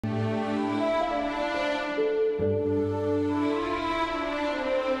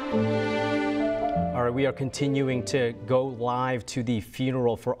right, we are continuing to go live to the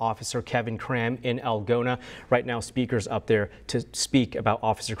funeral for Officer Kevin Cram in Algona. Right now, speakers up there to speak about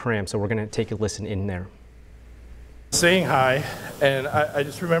Officer Cram, so we're going to take a listen in there. Saying hi, and I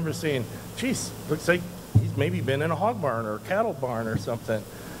just remember saying, geez, looks like he's maybe been in a hog barn or a cattle barn or something.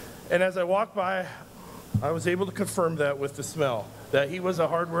 And as I walked by, I was able to confirm that with the smell, that he was a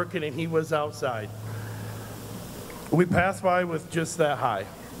hard working and he was outside. We passed by with just that high.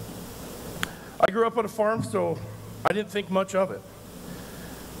 I grew up on a farm, so I didn't think much of it.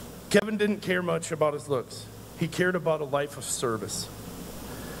 Kevin didn't care much about his looks. He cared about a life of service.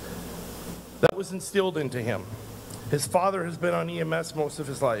 That was instilled into him. His father has been on EMS most of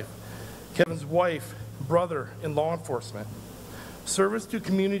his life. Kevin's wife, brother in law enforcement. Service to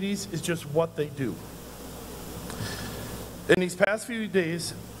communities is just what they do. In these past few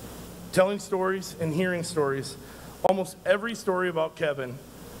days, telling stories and hearing stories, almost every story about Kevin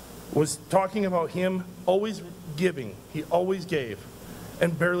was talking about him always giving. He always gave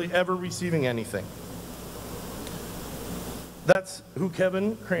and barely ever receiving anything. That's who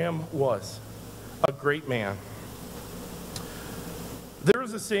Kevin Cram was, a great man. There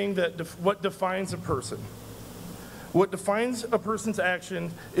is a saying that what defines a person. What defines a person's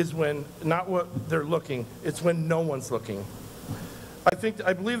action is when, not what they're looking, it's when no one's looking.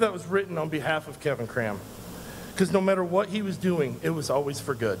 I believe that was written on behalf of Kevin Cram, because no matter what he was doing, it was always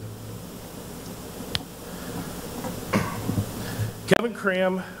for good. Kevin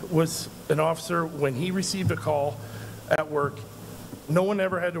Cram was an officer. When he received a call at work, no one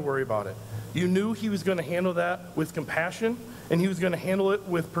ever had to worry about it. You knew he was going to handle that with compassion, and he was going to handle it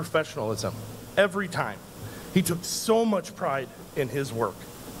with professionalism every time. He took so much pride in his work.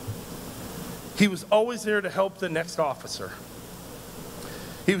 He was always there to help the next officer.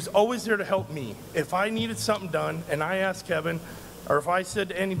 He was always there to help me. If I needed something done and I asked Kevin, or if I said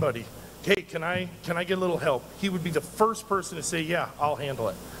to anybody, hey, can I get a little help? He would be the first person to say, yeah, I'll handle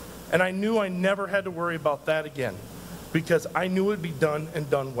it. And I knew I never had to worry about that again, because I knew it would be done and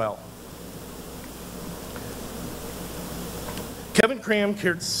done well. Kevin Cram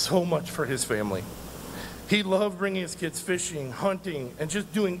cared so much for his family. He loved bringing his kids fishing, hunting, and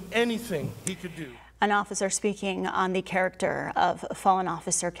just doing anything he could do. An officer speaking on the character of fallen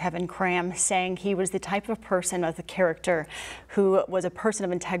officer Kevin Cram, saying he was the type of person with a character who was a person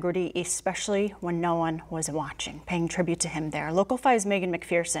of integrity, especially when no one was watching. Paying tribute to him there. Local 5's Megan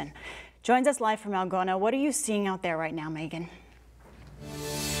McPherson joins us live from Algona. What are you seeing out there right now, Megan?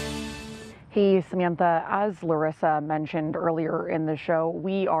 Hey, Samantha, as Larissa mentioned earlier in the show,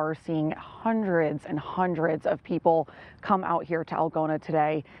 we are seeing hundreds and hundreds of people come out here to Algona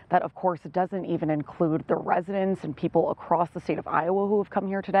today. That, of course, doesn't even include the residents and people across the state of Iowa who have come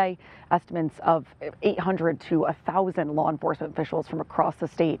here today. Estimates of 800 to 1,000 law enforcement officials from across the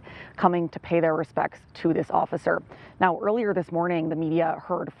state coming to pay their respects to this officer. Now, earlier this morning, the media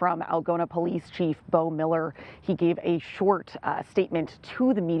heard from Algona Police Chief Bo Miller. He gave a short statement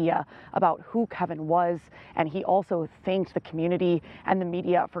to the media about who Kevin was, and he also thanked the community and the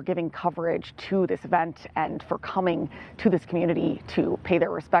media for giving coverage to this event and for coming to this community to pay their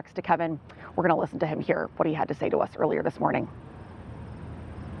respects to Kevin. We're going to listen to him hear what he had to say to us earlier this morning.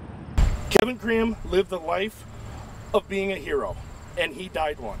 Kevin Cram lived the life of being a hero, and he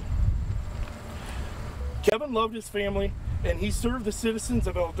died one. Kevin loved his family, and he served the citizens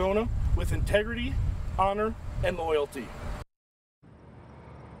of Algona with integrity, honor, and loyalty.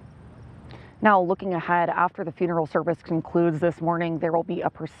 Now, looking ahead, after the funeral service concludes this morning, there will be a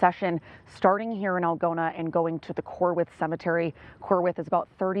procession starting here in Algona and going to the Corwith Cemetery. Corwith is about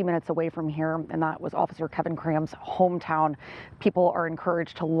 30 minutes away from here, and that was Officer Kevin Cram's hometown. People are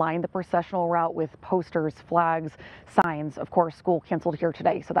encouraged to line the processional route with posters, flags, signs. Of course, school canceled here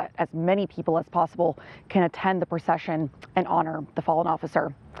today so that as many people as possible can attend the procession and honor the fallen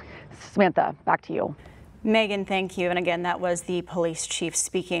officer. Samantha, back to you. Megan, thank you. And again, that was the police chief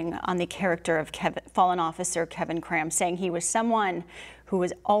speaking on the character of fallen officer Kevin Cram, saying he was someone who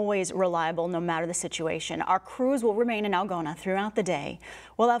was always reliable no matter the situation. Our crews will remain in Algona throughout the day.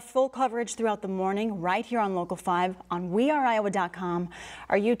 We'll have full coverage throughout the morning right here on Local 5, on weareiowa.com,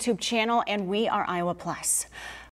 our YouTube channel, and We Are Iowa Plus.